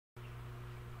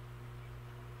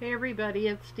Hey everybody,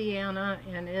 it's Deanna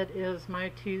and it is my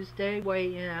Tuesday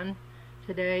weigh-in.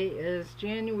 Today is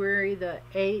January the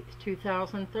 8th,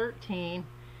 2013,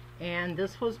 and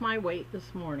this was my weight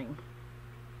this morning.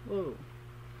 Whoa.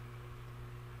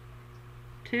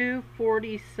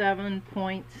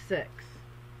 247.6.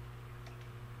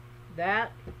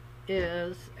 That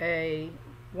is a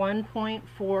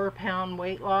 1.4 pound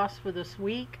weight loss for this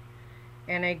week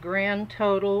and a grand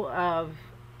total of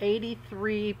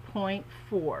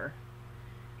 83.4,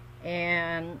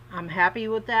 and I'm happy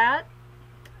with that.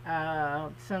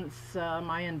 Since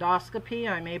my endoscopy,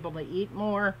 I'm able to eat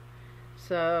more,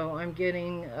 so I'm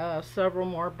getting several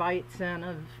more bites in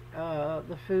of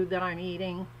the food that I'm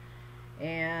eating.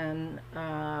 And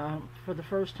for the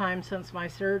first time since my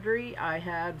surgery, I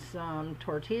had some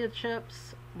tortilla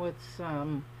chips with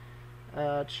some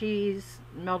cheese,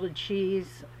 melted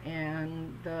cheese,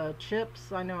 and the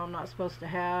chips I know I'm not supposed to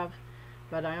have,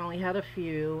 but I only had a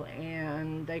few,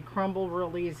 and they crumble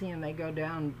real easy and they go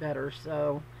down better.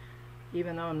 So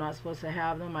even though I'm not supposed to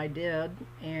have them, I did,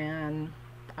 and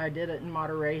I did it in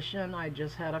moderation. I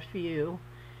just had a few,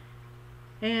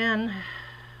 and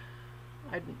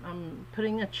I'm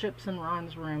putting the chips in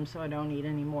Ron's room so I don't eat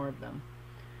any more of them.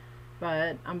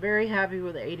 But I'm very happy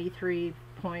with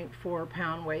 83.4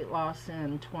 pound weight loss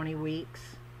in 20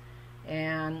 weeks.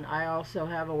 And I also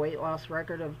have a weight loss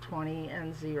record of 20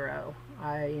 and 0.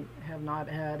 I have not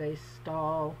had a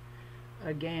stall,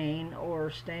 a gain,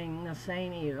 or staying the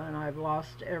same even. I've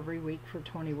lost every week for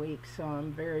 20 weeks, so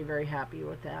I'm very, very happy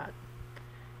with that.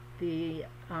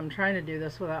 I'm trying to do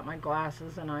this without my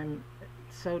glasses, and I'm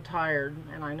so tired,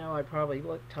 and I know I probably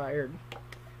look tired.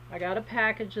 I got a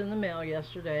package in the mail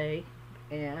yesterday,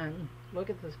 and look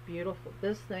at this beautiful,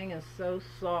 this thing is so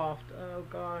soft. Oh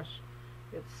gosh,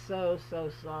 it's so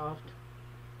soft.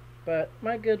 But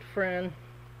my good friend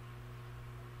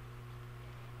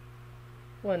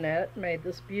Lynette made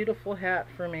this beautiful hat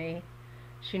for me.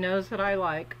 She knows that I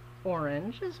like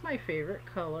orange, it's my favorite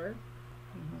color.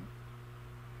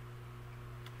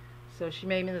 So she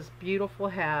made me this beautiful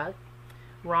hat.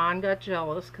 Ron got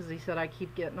jealous because he said I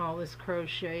keep getting all this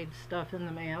crocheted stuff in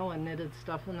the mail and knitted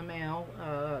stuff in the mail.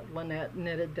 Lynette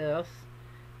knitted this,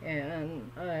 and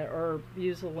or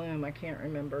use a loom, I can't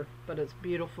remember, but it's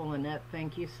beautiful, Lynette.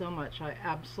 Thank you so much. I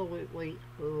absolutely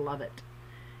love it.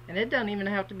 And it doesn't even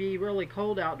have to be really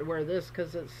cold out to wear this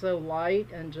because it's so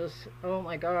light and just, oh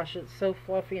my gosh, it's so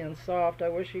fluffy and soft. I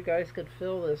wish you guys could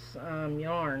feel this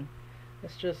yarn.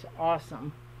 It's just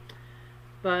awesome.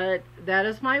 But that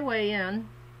is my weigh-in,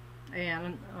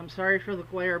 and I'm sorry for the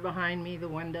glare behind me, the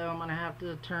window. I'm going to have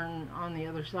to turn on the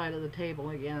other side of the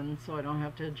table again so I don't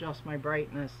have to adjust my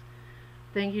brightness.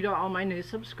 Thank you to all my new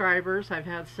subscribers. I've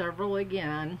had several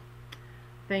again.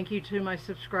 Thank you to my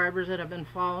subscribers that have been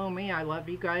following me. I love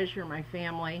you guys. You're my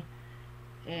family.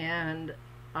 And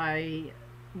I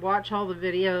watch all the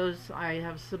videos. I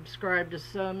have subscribed to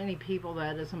so many people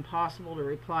that it's impossible to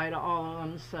reply to all of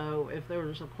them, so if there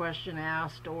was a question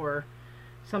asked or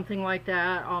something like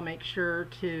that, I'll make sure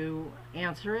to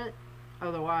answer it.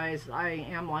 Otherwise, I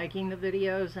am liking the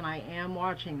videos and I am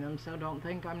watching them, so don't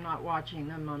think I'm not watching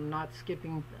them. I'm not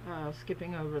skipping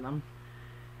over them.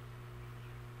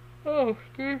 Oh,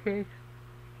 excuse me.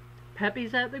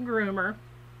 Peppy's at the groomer,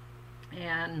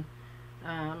 and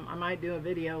I might do a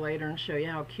video later and show you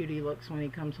how cute he looks when he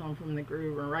comes home from the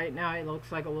groomer. Right now he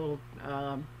looks like a little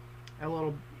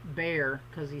bear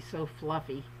because he's so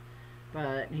fluffy,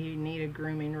 but he needed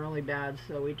grooming really bad,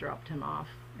 so we dropped him off,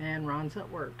 and Ron's at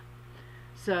work.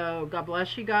 So God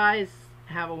bless you guys.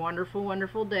 Have a wonderful,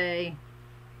 wonderful day.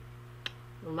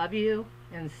 Love you,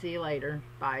 and see you later.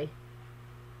 Bye.